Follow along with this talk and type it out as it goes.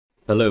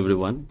Hello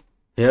everyone.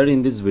 Here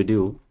in this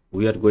video,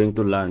 we are going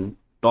to learn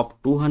top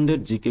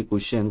 200 GK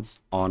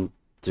questions on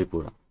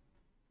Tripura,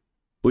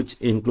 which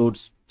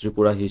includes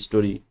Tripura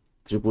history,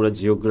 Tripura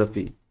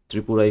geography,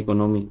 Tripura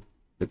economy,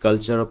 the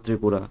culture of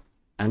Tripura,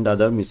 and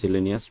other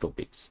miscellaneous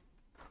topics.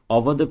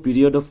 Over the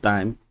period of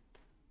time,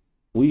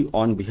 we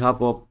on behalf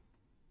of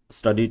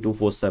Study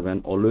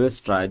 247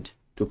 always tried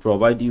to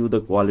provide you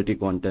the quality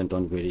content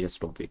on various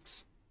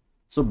topics.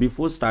 So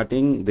before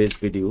starting this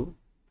video,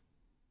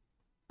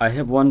 I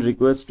have one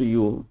request to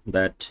you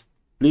that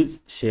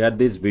please share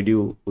this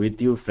video with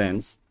your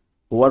friends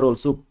who are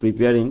also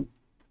preparing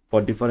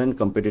for different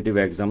competitive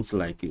exams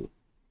like you.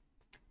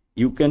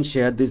 You can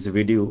share this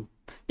video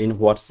in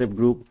WhatsApp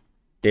group,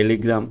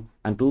 Telegram,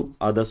 and to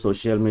other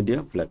social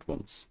media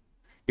platforms.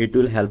 It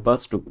will help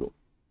us to grow.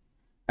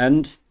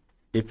 And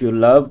if you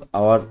love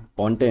our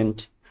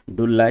content,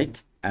 do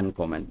like and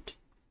comment.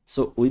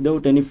 So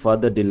without any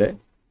further delay,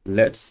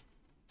 let's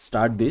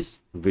start this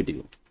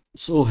video.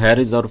 So here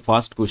is our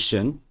first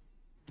question.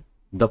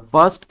 The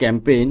first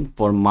campaign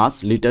for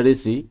mass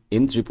literacy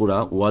in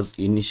Tripura was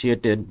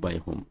initiated by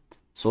whom?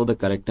 So the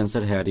correct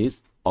answer here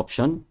is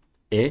option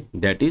A,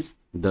 that is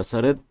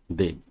Dasarath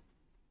Deb.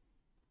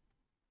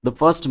 The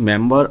first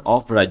member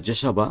of Rajya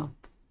Sabha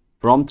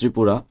from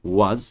Tripura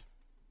was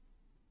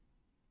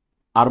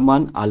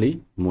Arman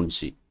Ali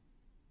Munshi,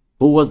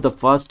 who was the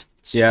first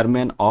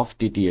chairman of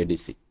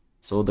TTAADC.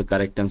 So the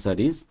correct answer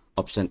is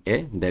option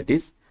A, that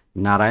is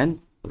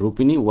Narayan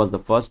Rupini was the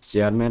first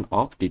chairman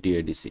of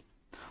TTAADC.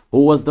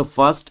 Who was the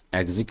first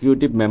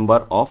executive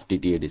member of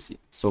TTAADC?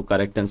 So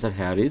correct answer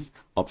here is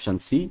option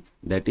C,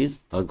 that is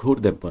Aghur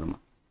Dev Burma.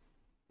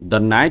 The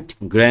Knight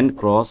Grand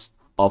Cross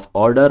of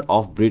Order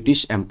of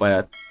British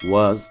Empire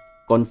was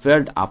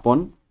conferred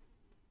upon.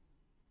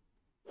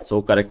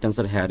 So correct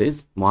answer here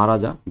is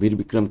Maharaja Bir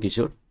Bikram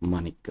Kishore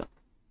Manikya.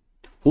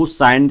 Who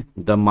signed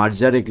the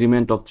merger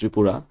agreement of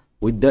Tripura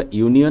with the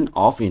Union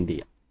of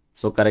India?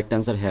 So correct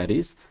answer here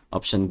is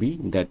option B,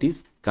 that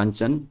is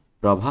Kanchan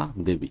Prabha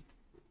Devi.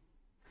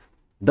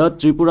 The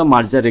Tripura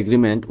merger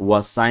agreement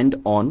was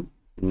signed on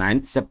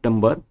 9th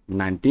September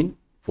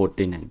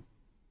 1949.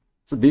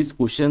 So these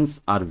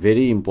questions are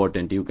very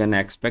important. You can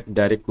expect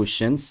direct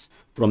questions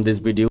from this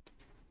video.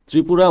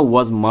 Tripura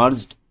was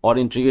merged or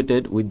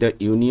integrated with the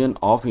Union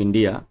of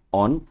India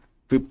on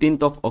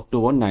 15th of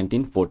October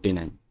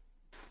 1949.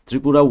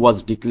 Tripura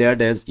was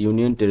declared as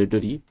Union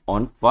Territory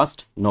on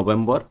 1st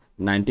November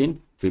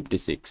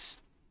 1956.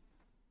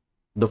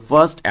 The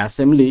first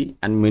assembly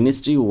and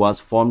ministry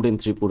was formed in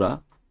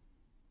Tripura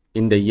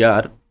in the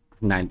year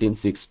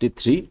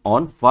 1963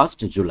 on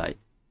 1st July.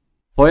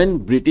 When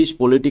British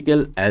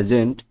political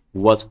agent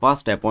was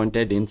first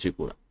appointed in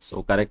Tripura?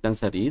 So correct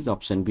answer is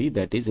option B,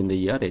 that is in the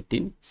year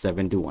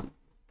 1871.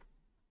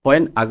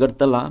 When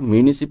Agartala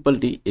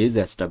municipality is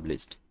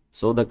established?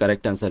 So the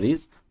correct answer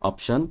is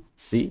option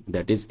C,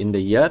 that is in the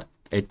year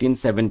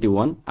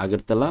 1871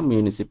 Agartala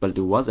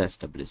municipality was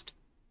established.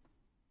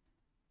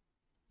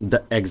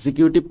 The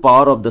executive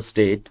power of the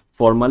state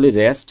formally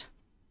rests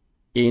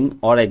in,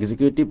 or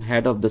executive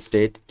head of the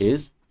state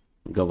is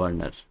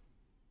governor.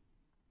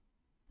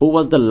 Who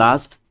was the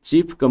last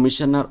chief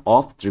commissioner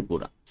of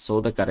Tripura? So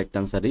the correct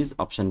answer is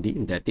option D,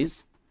 that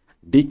is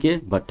D.K.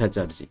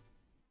 Bhattacharjee.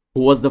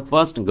 Who was the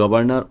first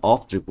governor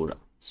of Tripura?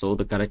 So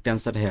the correct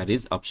answer here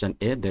is option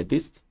A, that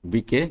is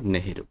B.K.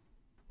 Nehru.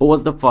 Who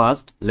was the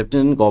first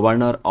lieutenant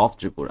governor of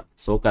Tripura?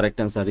 So correct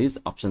answer is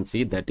option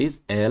C, that is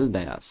A.L.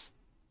 Dayas.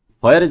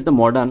 Where is the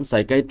modern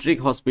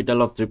psychiatric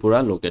hospital of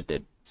Tripura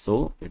located?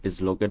 So it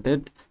is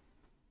located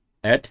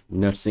at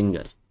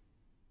Narsingar.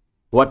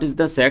 What is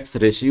the sex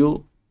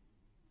ratio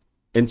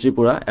in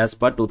Tripura as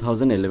per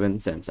 2011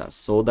 census?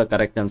 So the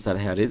correct answer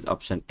here is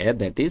option A,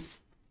 that is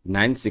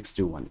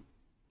 961.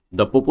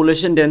 The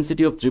population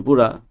density of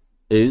Tripura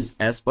is,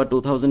 as per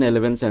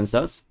 2011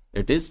 census,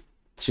 it is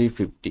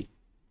 350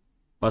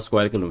 per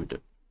square kilometer.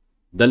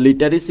 The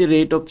literacy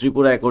rate of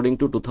Tripura according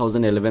to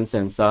 2011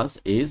 census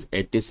is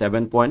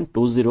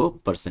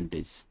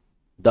 87.20%.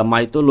 The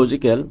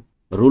mythological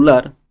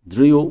ruler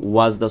Dhruv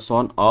was the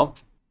son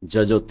of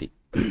Jajoti,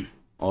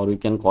 or we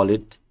can call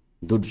it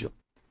Durjo.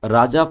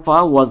 Raja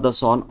Fa was the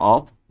son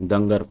of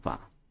Dangar Fa.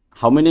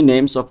 How many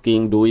names of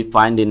king do we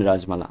find in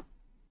Rajmala?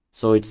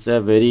 So it's a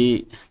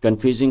very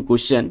confusing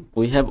question.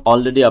 We have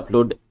already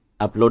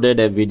uploaded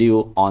a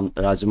video on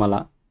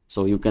Rajmala,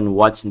 so you can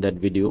watch that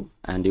video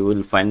and you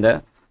will find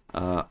the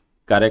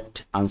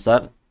correct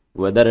answer,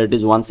 whether it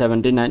is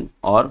 179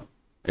 or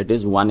it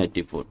is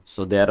 184.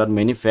 So there are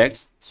many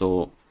facts,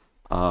 so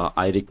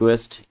I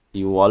request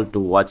you all to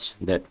watch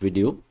that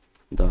video.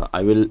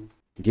 I will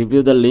give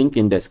you the link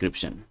in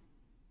description.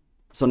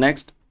 So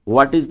next,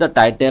 what is the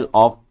title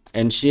of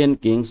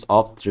ancient kings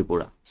of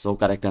Tripura? So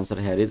correct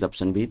answer here is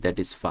option B, that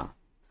is Fa.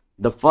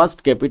 The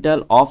first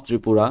capital of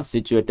Tripura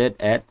situated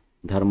at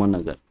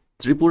Dharmanagar.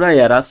 Tripura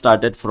era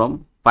started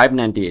from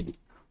 590 AD.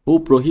 Who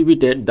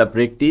prohibited the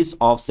practice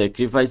of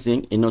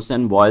sacrificing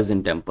innocent boys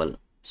in temple?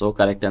 So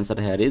correct answer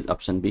here is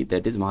option B,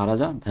 that is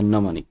Maharaja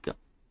Dhanna Manikya.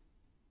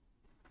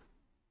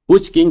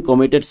 Which king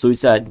committed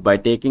suicide by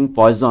taking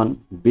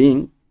poison,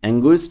 being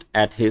anguished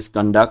at his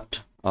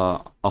conduct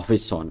of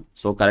his son?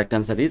 So correct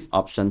answer is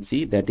option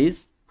C, that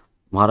is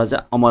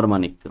Maharaja Amar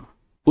Manikya.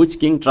 Which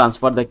king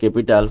transferred the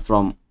capital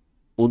from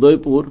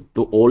Udaipur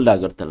to Old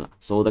Agartala?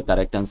 So the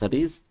correct answer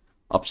is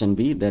option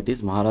B, that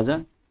is Maharaja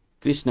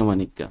Krishna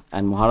Manikya.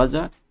 And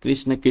Maharaja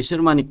Krishna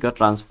Kishore Manikya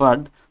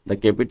transferred the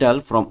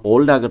capital from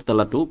Old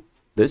Agartala to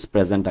this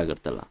present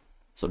Agartala.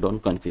 So don't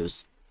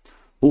confuse.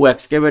 Who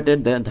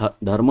excavated the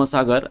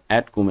Dharmasagar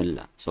at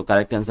Kumilla? So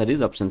correct answer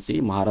is option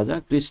C,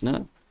 Maharaja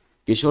Krishna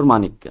Kishore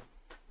Manikya.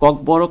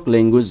 Kokborok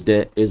Language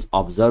Day is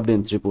observed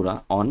in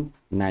Tripura on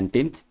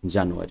 19th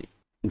January.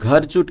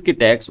 Ghar Chutki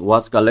tax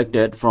was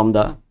collected from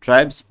the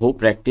tribes who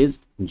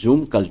practiced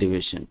Jhum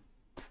cultivation.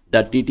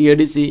 The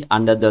TTAADC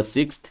under the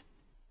 6th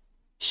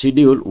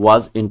schedule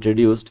was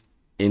introduced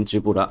in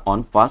Tripura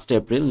on 1st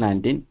April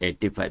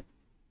 1985.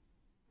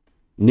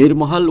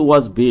 Nirmahal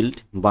was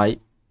built by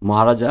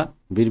Maharaja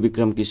Bir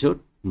Bikram Kishore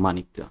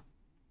Manikya.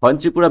 When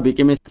Tripura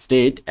became a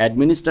state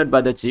administered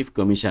by the Chief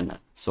Commissioner?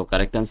 So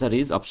correct answer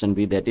is option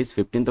B, that is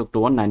 15th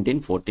October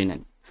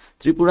 1949.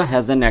 Tripura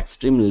has an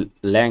extreme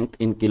length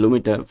in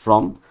kilometer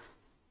from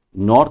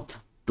north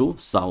to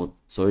south.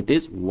 So it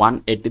is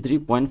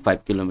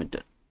 183.5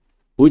 kilometer.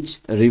 Which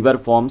river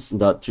forms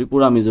the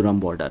Tripura-Mizoram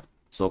border?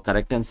 So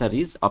correct answer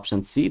is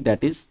option C,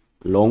 that is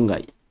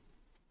Longai.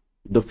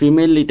 The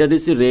female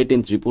literacy rate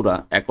in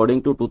Tripura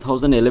according to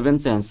 2011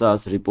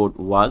 census report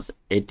was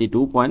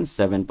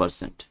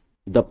 82.7%.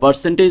 The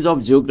percentage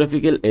of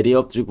geographical area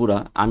of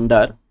Tripura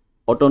under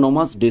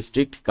Autonomous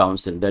District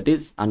Council, that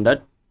is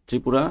under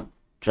Tripura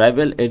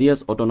Tribal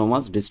Areas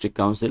Autonomous District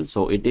Council,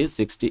 so it is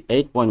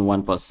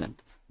 68.1%.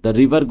 The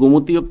river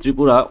Gumuti of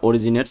Tripura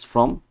originates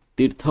from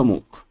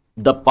Tirthamukh.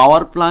 The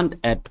power plant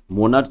at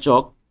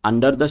Monarchok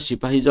under the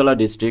Sipahijola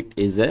district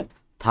is a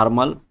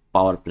thermal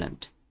power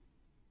plant.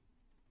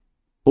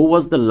 Who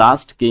was the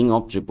last king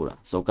of Tripura?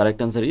 So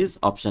correct answer is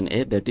option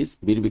A, that is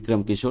Bir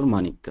Bikram Kishore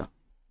Manikya.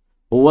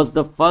 Who was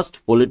the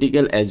first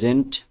political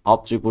agent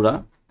of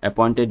Tripura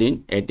appointed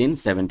in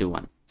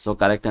 1871? So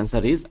correct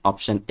answer is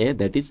option A,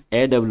 that is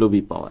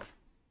AWB Power.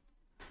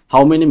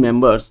 How many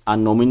members are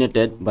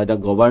nominated by the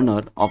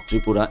governor of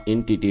Tripura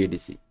in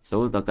TTAADC?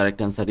 So the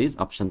correct answer is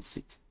option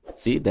C,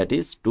 that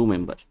is 2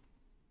 members.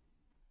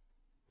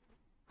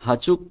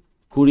 Hachuk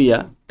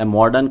Kuriya, a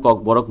modern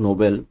Kokborok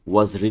novel,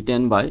 was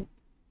written by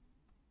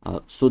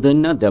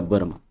Sudhanya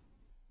Devbarma.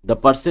 The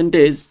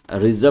percentage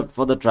reserved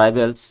for the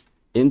tribals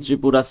in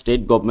Tripura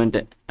state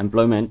government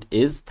employment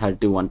is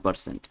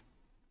 31%.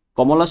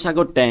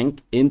 Kamalasagar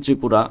tank in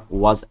Tripura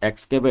was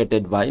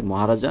excavated by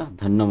Maharaja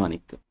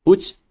Dhannamanikya.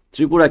 Which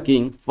Tripura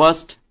king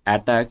first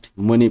attacked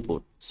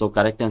Manipur? So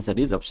correct answer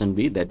is option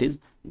B, that is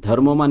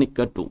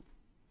Dharmamanikya II.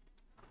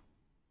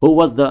 Who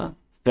was the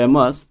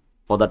famous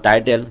for the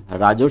title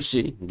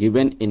Rajarshi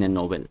given in a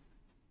novel?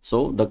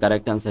 So the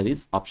correct answer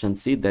is option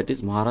C, that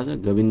is Maharaja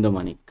Govinda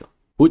Manikya.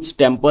 Which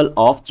temple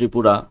of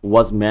Tripura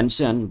was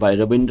mentioned by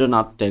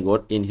Rabindranath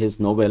Tagore in his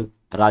novel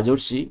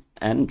Rajarshi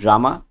and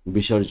drama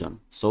Visarjan?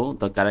 So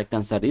the correct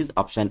answer is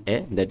option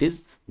A, that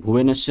is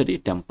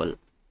Bhuvaneshwari temple.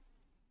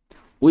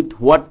 With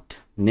what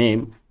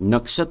name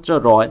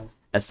Nakshatra Roy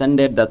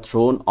ascended the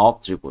throne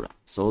of Tripura?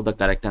 So the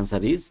correct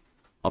answer is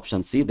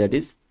option C, that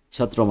is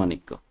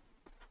Chhatramanikya.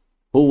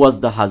 Who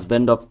was the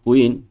husband of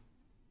Queen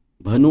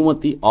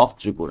Bhanumati of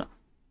Tripura?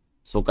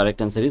 So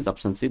correct answer is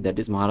option C, that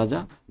is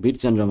Maharaja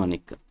Birchandra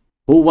Manikya.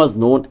 Who was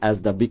known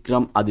as the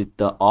Bikram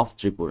Aditya of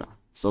Tripura?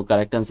 So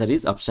correct answer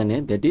is option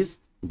A, that is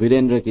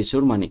Birendra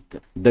Kishore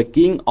Manikya. The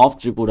king of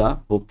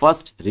Tripura who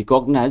first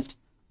recognized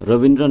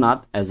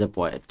Rabindranath as a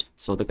poet.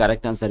 So the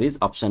correct answer is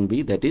option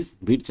B, that is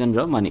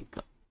Birchandra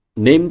Manikya.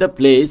 Name the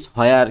place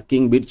where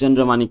King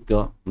Birchandra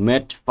Manikya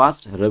met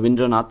first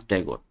Rabindranath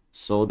Tagore.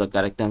 So the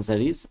correct answer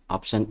is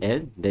option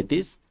A, that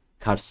is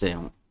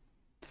Kharseong.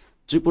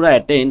 Tripura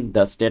attained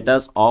the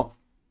status of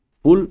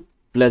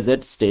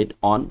full-fledged state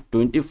on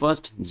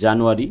 21st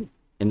January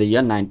in the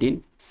year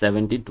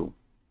 1972.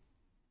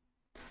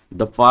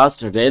 The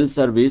first rail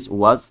service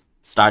was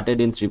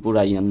started in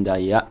Tripura in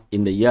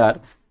the year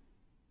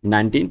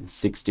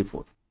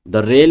 1964.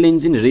 The rail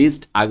engine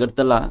reached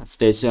Agartala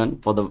station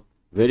for the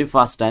very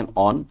first time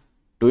on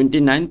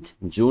 29th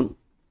June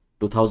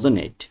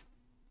 2008.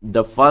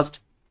 The first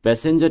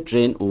passenger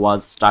train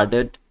was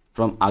started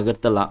from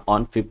Agartala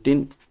on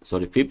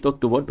 5th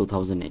October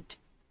 2008.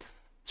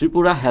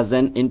 Tripura has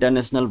an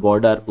international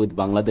border with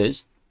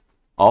Bangladesh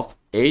of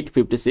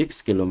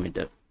 856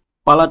 km.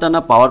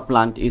 Palatana power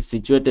plant is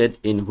situated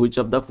in which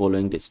of the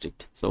following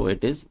district? So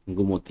it is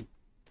Gumoti.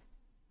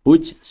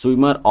 Which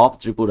swimmer of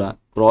Tripura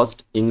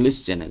crossed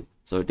English Channel?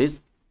 So it is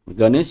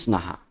Ganesh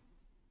Naha.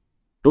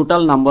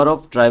 Total number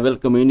of tribal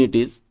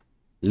communities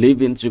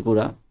live in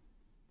Tripura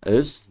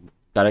is,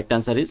 correct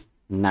answer is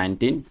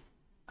 19,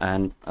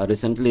 and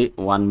recently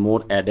one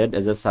more added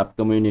as a sub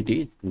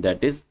community,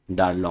 that is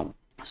Darlong.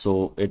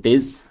 So it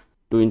is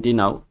 20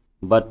 now,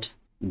 but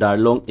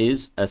Darlong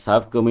is a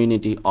sub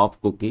community of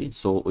Kuki,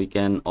 so we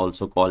can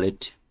also call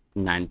it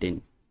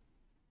 19.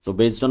 So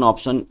based on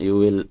option, you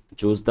will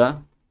choose the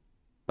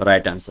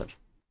right answer.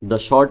 The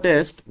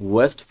shortest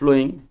west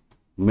flowing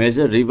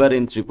major river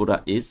in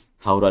Tripura is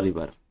Haura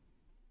River.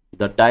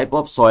 The type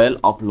of soil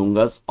of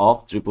Lungas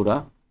of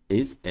Tripura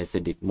is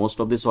acidic. Most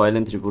of the soil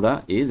in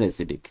Tripura is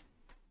acidic.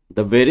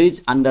 The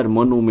barrage under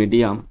Manu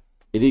medium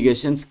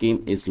irrigation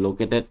scheme is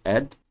located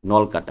at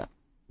Nolkata.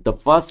 The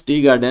first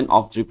tea garden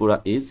of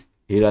Tripura is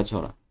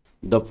Hirachora.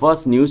 The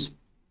first newspaper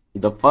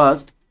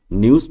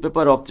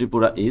of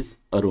Tripura is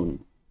Arun.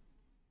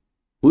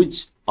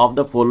 Which of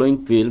the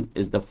following film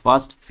is the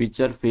first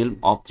feature film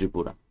of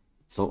Tripura?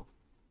 So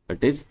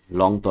it is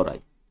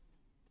Longtorai.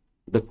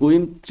 The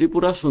Queen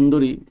Tripura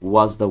Sundari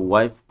was the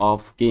wife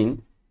of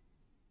King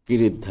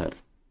Kiridhar.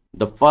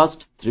 The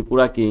first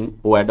Tripura king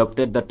who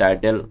adopted the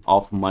title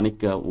of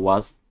Manikya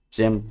was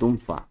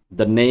Chemtumfa.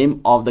 The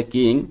name of the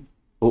king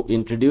who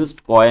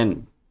introduced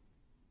coin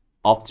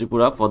of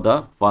Tripura for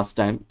the first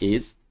time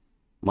is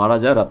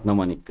Maharaja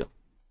Ratnamanikya.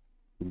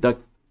 The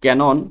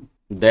cannon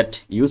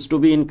that used to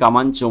be in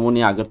Kaman Chomoni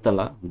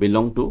Agartala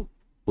belonged to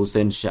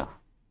Hussain Shah.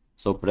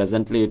 So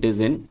presently it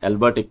is in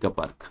Albert Ikka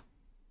Park.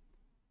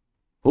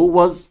 Who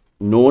was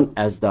known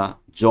as the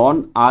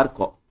John R.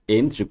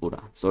 in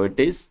Tripura? So it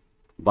is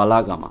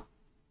Balagama.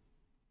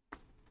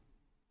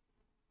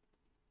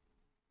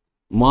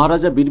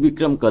 Maharaja Bir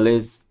Bikram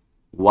College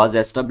was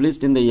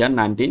established in the year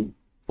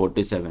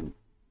 1947.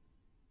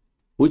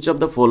 Which of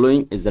the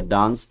following is the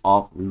dance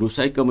of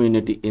Lusai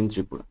community in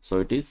Tripura?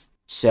 So it is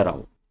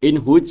Sherao.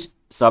 In which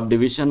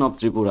subdivision of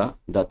Tripura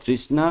the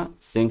Trishna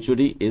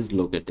sanctuary is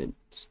located?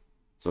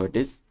 So it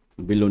is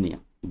Bilonia.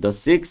 The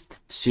 6th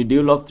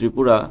schedule of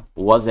Tripura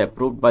was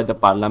approved by the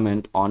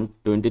parliament on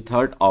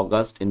 23rd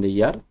August in the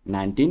year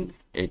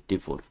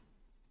 1984.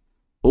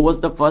 Who was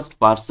the first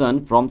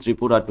person from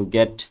Tripura to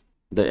get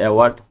the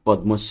award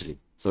Padma Shri?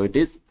 So it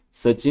is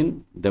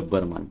Sachin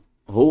Debbarman.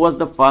 Who was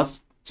the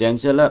first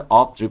chancellor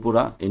of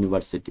Tripura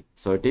University?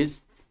 So it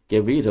is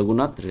K.V.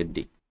 Raghunath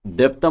Reddy.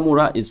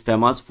 Devtamura is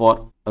famous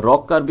for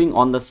rock carving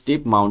on the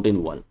steep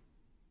mountain wall.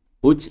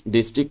 Which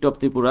district of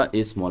Tripura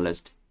is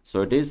smallest?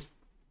 So it is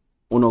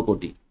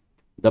Unakoti.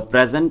 The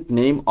present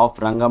name of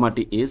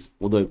Rangamati is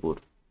Udaipur.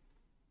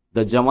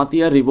 The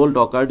Jamatiya revolt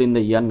occurred in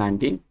the year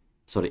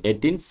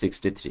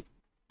 1863.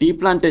 Tea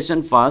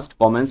plantation fast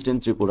commenced in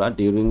Tripura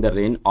during the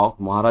reign of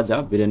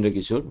Maharaja Birendra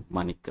Kishore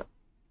Manikya.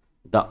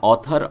 The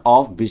author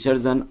of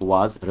Visarjan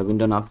was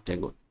Rabindranath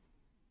Tagore.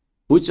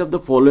 Which of the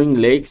following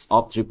lakes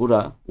of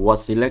Tripura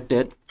was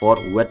selected for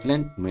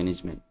wetland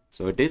management?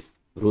 So it is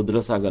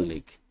Rudrasagar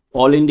Lake.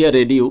 All India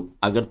Radio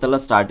Agartala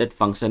started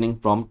functioning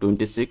from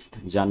 26th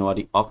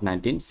January of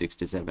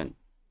 1967.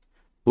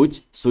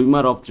 Which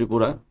swimmer of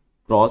Tripura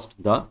crossed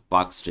the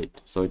Park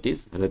Street? So it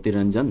is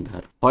Ratiranjan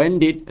Dhar. When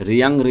did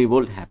Riyang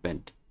revolt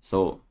happen?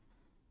 So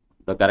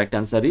the correct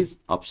answer is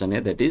option A,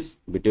 that is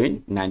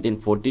between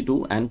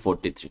 1942 and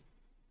 43.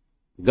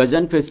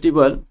 Gajan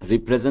festival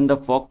represent the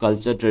folk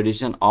culture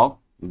tradition of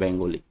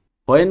Bengali.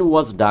 When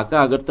was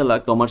Dhaka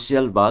Agartala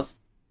commercial bus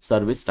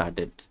service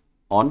started?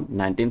 On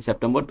 19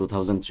 September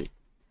 2003.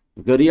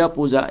 Gariya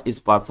Puja is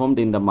performed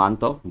in the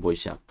month of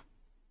Boishak.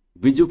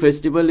 Biju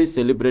festival is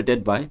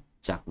celebrated by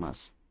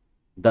Chakmas.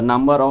 The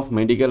number of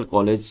medical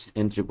college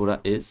in Tripura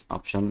is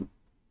option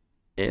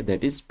A,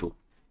 that is 2.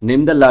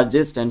 Name the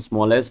largest and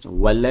smallest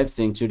wildlife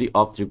sanctuary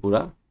of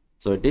Tripura.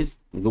 So it is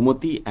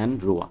Gumuti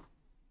and Rua.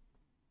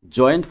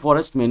 Joint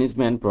forest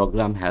management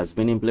program has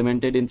been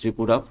implemented in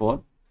Tripura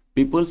for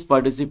people's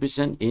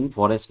participation in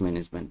forest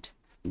management.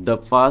 The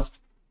first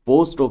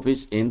post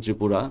office in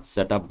Tripura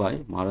set up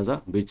by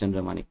Maharaja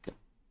Birchandra Manikya.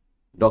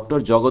 Dr.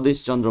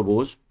 Jagadish Chandra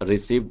Bose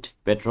received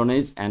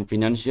patronage and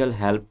financial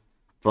help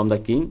from the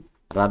king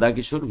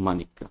Radhakishore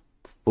Manikya,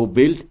 who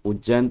built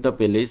Ujjayanta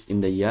Palace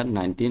in the year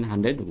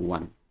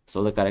 1901.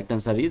 So the correct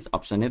answer is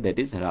option A, that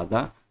is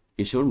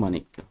Radhakishore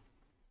Manikya.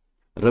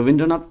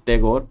 Rabindranath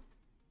Tagore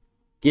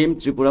came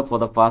Tripura for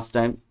the first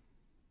time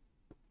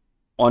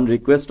on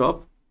request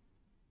of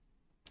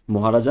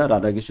Maharaja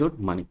Radhakishore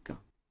Manikya.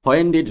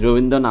 When did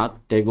Rabindranath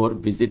Tagore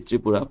visit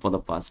Tripura for the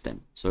first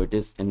time? So it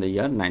is in the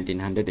year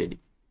 1980.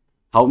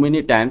 How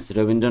many times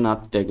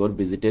Rabindranath Tagore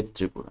visited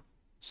Tripura?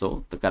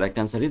 So the correct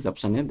answer is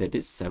option A, that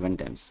is 7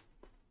 times.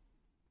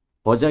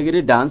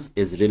 Hojagiri dance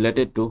is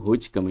related to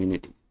which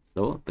community?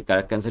 So the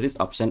correct answer is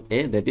option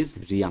A, that is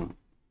Riyang.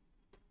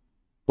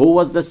 Who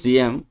was the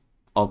CM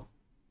of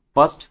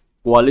first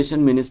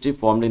coalition ministry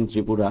formed in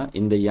Tripura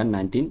in the year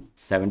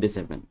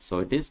 1977?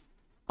 So it is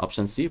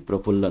option C,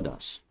 Prafulla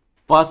Das.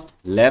 First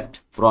left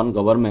front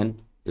government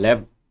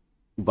led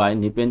by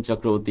Nipen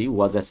Chakravarti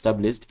was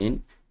established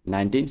in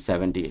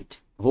 1978.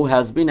 Who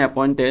has been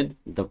appointed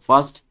the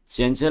first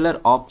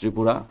chancellor of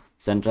Tripura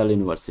Central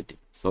University?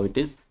 So it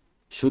is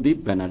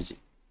Sudeep Banerjee.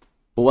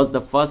 Who was the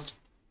first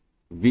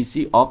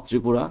VC of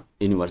Tripura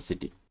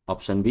University?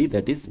 Option B,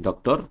 that is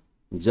Dr.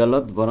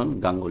 Jaladvaran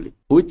Ganguly.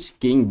 Which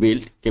king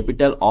built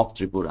capital of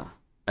Tripura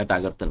at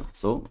Agartala?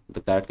 So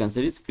the correct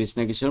answer is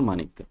Krishna Kishore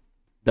Manikya.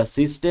 The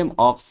system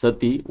of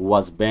sati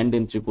was banned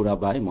in Tripura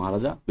by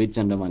Maharaja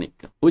Birchandra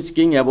Manikya. Which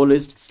king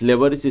abolished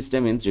slavery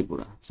system in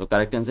Tripura? So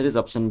correct answer is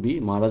option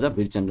B, Maharaja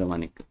Birchandra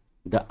Manikya.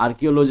 The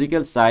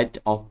archaeological site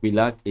of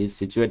Pilak is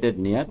situated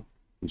near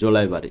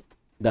Jolaibari.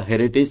 The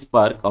heritage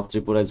park of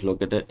Tripura is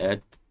located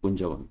at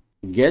Kunjavan.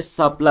 Gas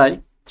supply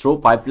through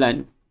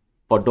pipeline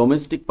for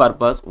domestic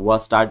purpose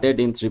was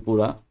started in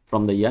Tripura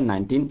from the year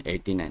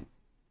 1989.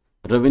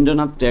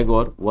 Rabindranath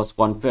Tagore was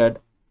conferred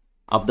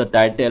of the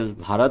title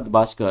Bharat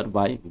Bhaskar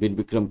by Bir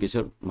Bikram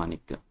Kishore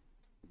Manikya.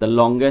 The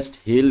longest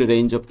hill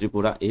range of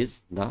Tripura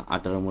is the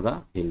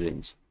Ataramura hill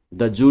range.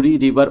 The Juri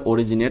river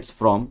originates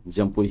from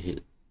Jampui hill.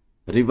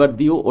 River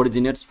Dio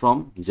originates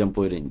from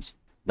Jampui range.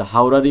 The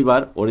Haura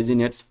river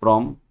originates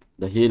from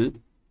the hill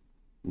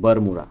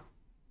Barmura.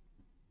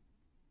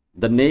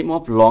 The name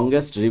of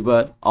longest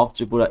river of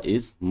Tripura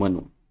is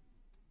Manu.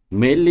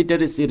 Male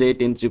literacy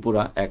rate in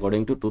Tripura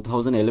according to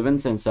 2011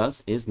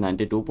 census is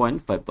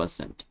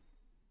 92.5%.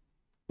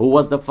 Who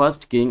was the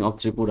first king of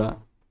Tripura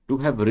to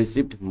have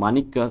received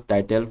Manikya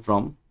title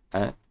from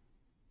a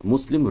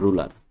Muslim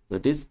ruler?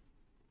 That is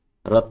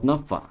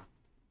Ratnappa.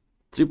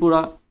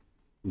 Tripura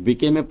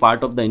became a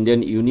part of the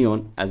Indian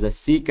Union as a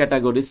C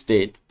category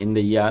state in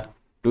the year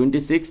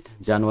 26th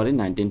January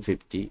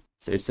 1950.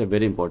 So it's a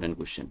very important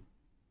question.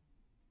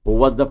 Who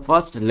was the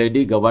first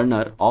lady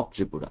governor of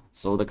Tripura?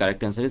 So the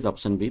correct answer is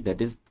option B, that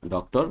is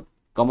Dr.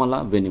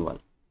 Kamala Beniwal.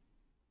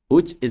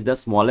 Which is the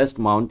smallest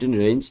mountain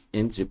range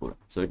in Tripura?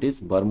 So it is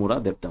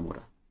Barmura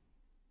Deptamura.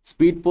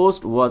 Speed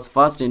post was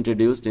first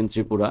introduced in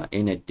Tripura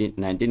in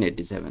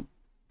 1987.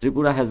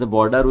 Tripura has a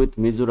border with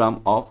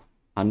Mizoram of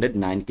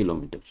 109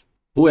 kilometers.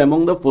 Who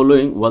among the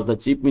following was the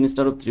chief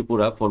minister of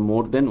Tripura for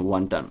more than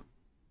one term?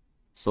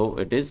 So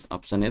it is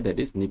option A, that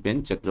is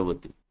Nipen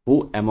Chakravarti.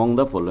 Who among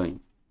the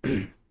following?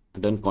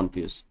 Don't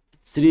confuse.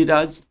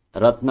 Sriraj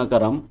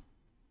Ratnakaram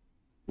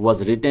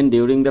was written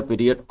during the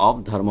period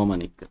of Dharma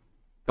Manikya.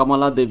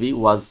 Kamala Devi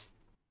was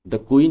the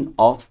queen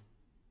of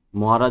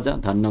Maharaja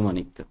Dhanna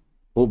Manikya,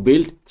 who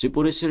built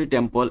Tripureshwari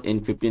temple in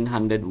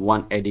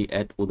 1501 AD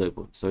at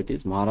Udaipur. So it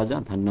is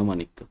Maharaja Dhanna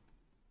Manikya.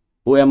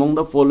 Who among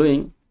the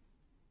following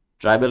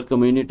tribal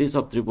communities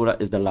of Tripura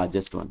is the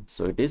largest one?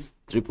 So it is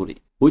Tripuri.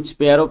 Which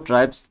pair of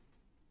tribes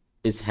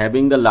is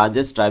having the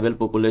largest tribal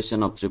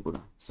population of Tripura?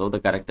 So the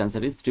correct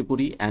answer is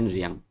Tripuri and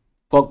Riang.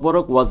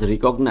 Kokborok was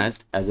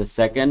recognized as a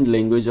second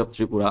language of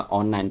Tripura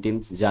on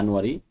 19th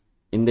January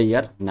in the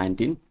year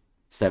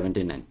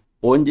 1979.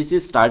 ONGC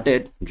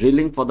started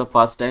drilling for the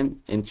first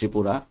time in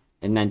Tripura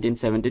in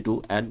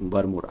 1972 at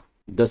Barmura.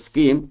 The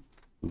scheme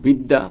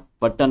Vidya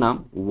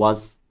Pattanam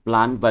was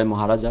planned by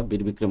Maharaja Bir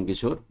Bikram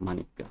Kishore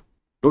Manikya.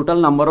 Total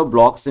number of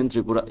blocks in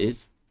Tripura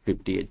is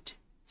 58.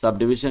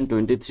 Subdivision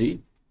 23.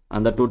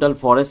 And the total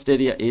forest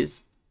area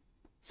is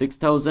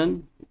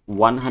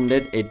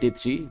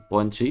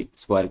 6,183.3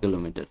 square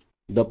kilometer.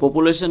 The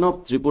population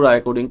of Tripura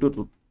according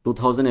to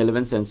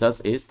 2011 census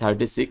is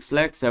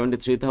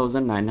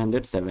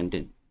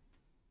 36,73,917.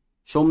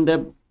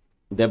 Somdev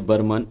Dev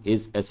Burman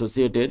is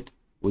associated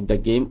with the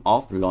game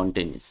of lawn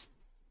tennis.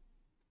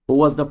 Who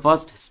was the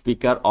first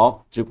speaker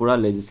of Tripura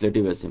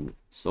Legislative Assembly?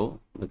 So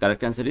the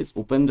correct answer is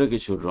Upendra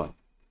Kishore Roy.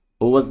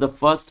 Who was the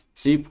first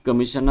chief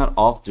commissioner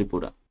of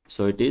Tripura?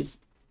 So it is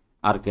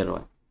R.K.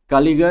 Roy.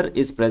 Kaligar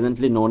is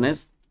presently known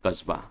as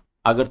Kasba.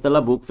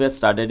 Agartala Book Fair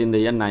started in the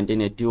year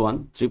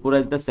 1981. Tripura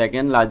is the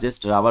second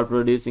largest rubber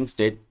producing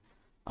state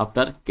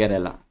after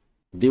Kerala.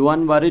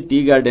 Diwanbari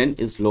Tea Garden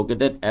is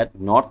located at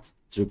North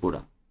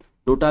Tripura.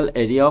 Total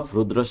area of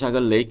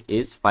Rudrasagar Lake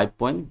is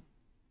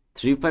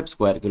 5.35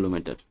 square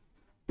kilometer.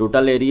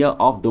 Total area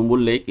of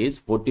Dumbul Lake is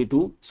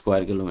 42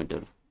 square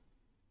kilometer.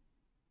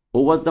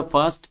 Who was the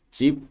first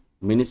chief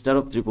minister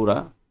of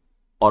Tripura,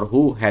 or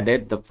who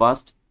headed the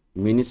first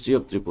Ministry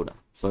of Tripura?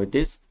 So it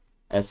is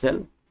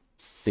S.L.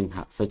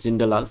 Singha,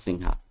 Sachindalal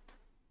Singha.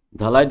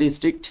 Dhalai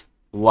district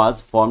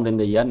was formed in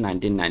the year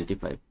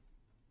 1995.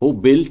 Who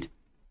built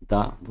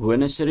the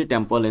Bhuvaneshwari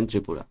temple in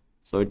Tripura?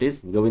 So it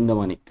is Govinda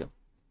Manikya.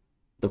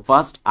 The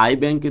first eye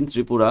bank in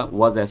Tripura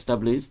was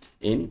established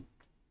in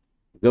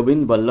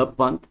Govind Vallabh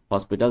Pant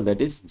Hospital,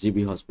 that is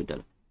GB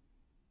Hospital.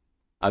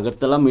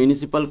 Agartala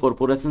Municipal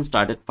Corporation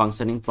started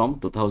functioning from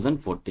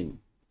 2014.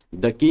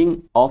 The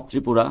king of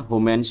Tripura who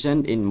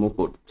mentioned in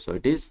Mukut, so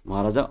it is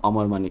Maharaja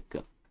Amar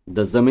Manikya.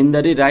 The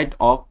zamindari right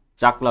of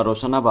Chakla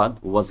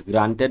Roshanabad was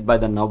granted by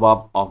the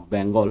Nawab of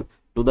Bengal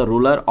to the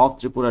ruler of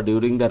Tripura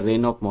during the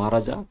reign of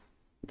Maharaja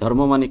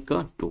Dharma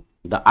Manikya II.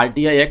 The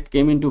RTI Act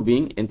came into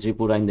being in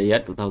Tripura in the year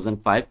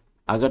 2005.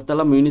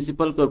 Agartala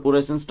Municipal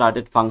Corporation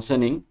started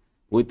functioning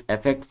with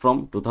effect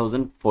from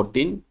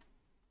 2014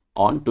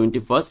 on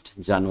 21st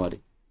January.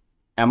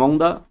 Among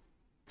the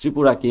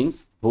Tripura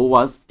kings who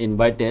was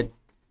invited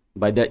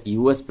by the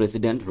US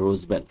President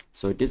Roosevelt,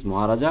 so it is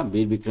Maharaja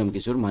Bir Bikram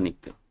Kishore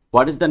Manikya.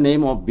 What is the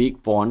name of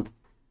big pond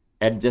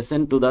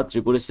adjacent to the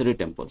Tripureshwari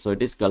temple? So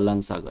it is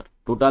Kallan Sagar.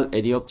 Total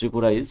area of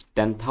Tripura is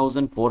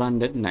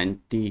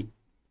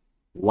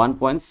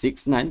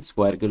 10,491.69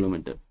 square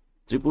kilometer.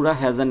 Tripura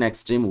has an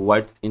extreme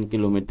width in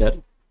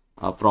kilometer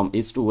from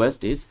east to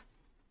west is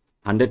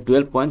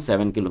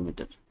 112.7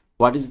 kilometer.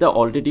 What is the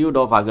altitude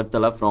of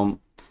Agartala from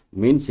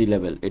mean sea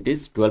level? It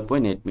is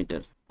 12.8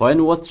 meter.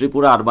 When was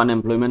Tripura Urban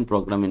Employment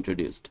Program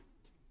introduced?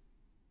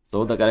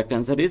 So the correct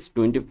answer is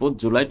 24th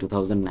July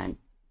 2009.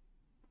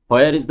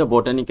 Where is the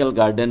Botanical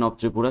Garden of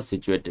Tripura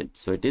situated?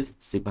 So it is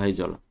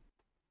Sipahijola.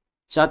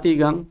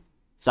 Chatigang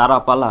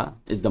Charapala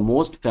is the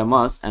most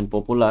famous and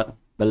popular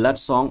ballad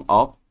song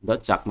of the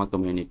Chakma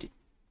community.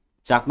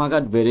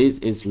 Chakmagat Berries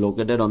is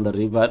located on the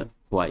river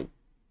Huai.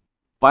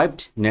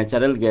 Piped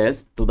natural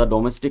gas to the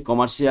domestic,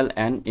 commercial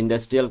and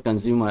industrial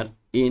consumer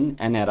in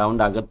and around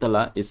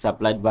Agartala is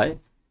supplied by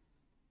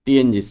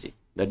TNGC,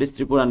 that is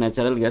Tripura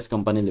Natural Gas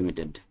Company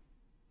Limited.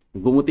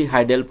 Gumuti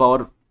Hydel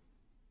Power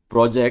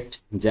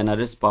Project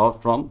generates power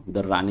from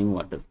the running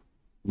water.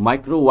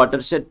 Micro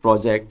watershed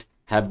projects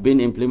have been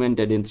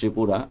implemented in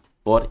Tripura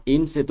for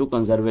in situ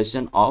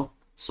conservation of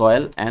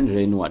soil and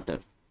rainwater.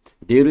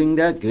 During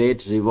the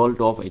Great Revolt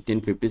of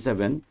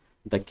 1857,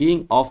 the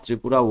king of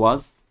Tripura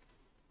was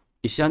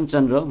Ishan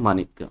Chandra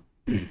Manikya.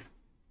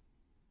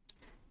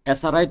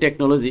 SRI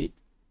technology,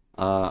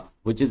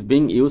 which is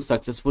being used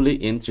successfully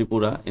in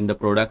Tripura in the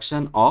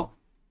production of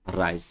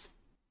rice.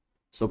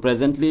 So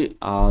presently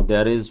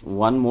there is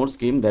one more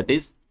scheme, that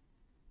is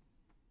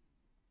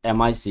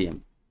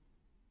MICM,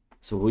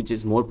 so which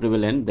is more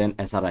prevalent than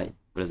SRI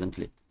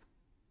presently.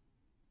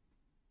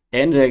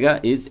 NREGA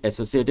is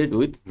associated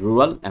with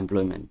rural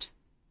employment.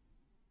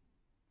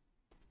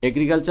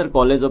 Agriculture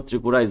College of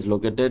Tripura is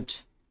located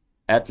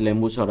at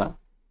Lembuchora.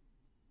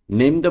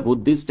 Name the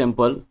Buddhist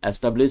temple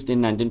established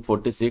in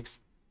 1946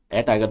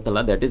 at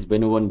Agartala, that is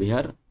Benuvan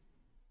Bihar.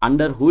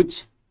 Under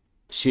which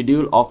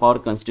schedule of our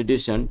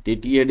constitution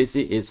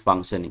TTAADC is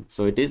functioning?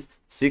 So it is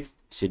 6th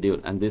schedule,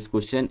 and this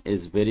question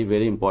is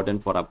very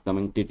important for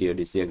upcoming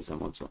TTAADC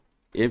exam also.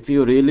 If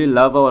you really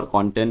love our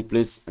content,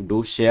 please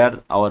do share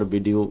our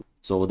video.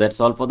 So that's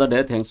all for the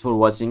day. Thanks for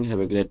watching. Have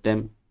a great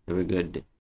time. Have a great day.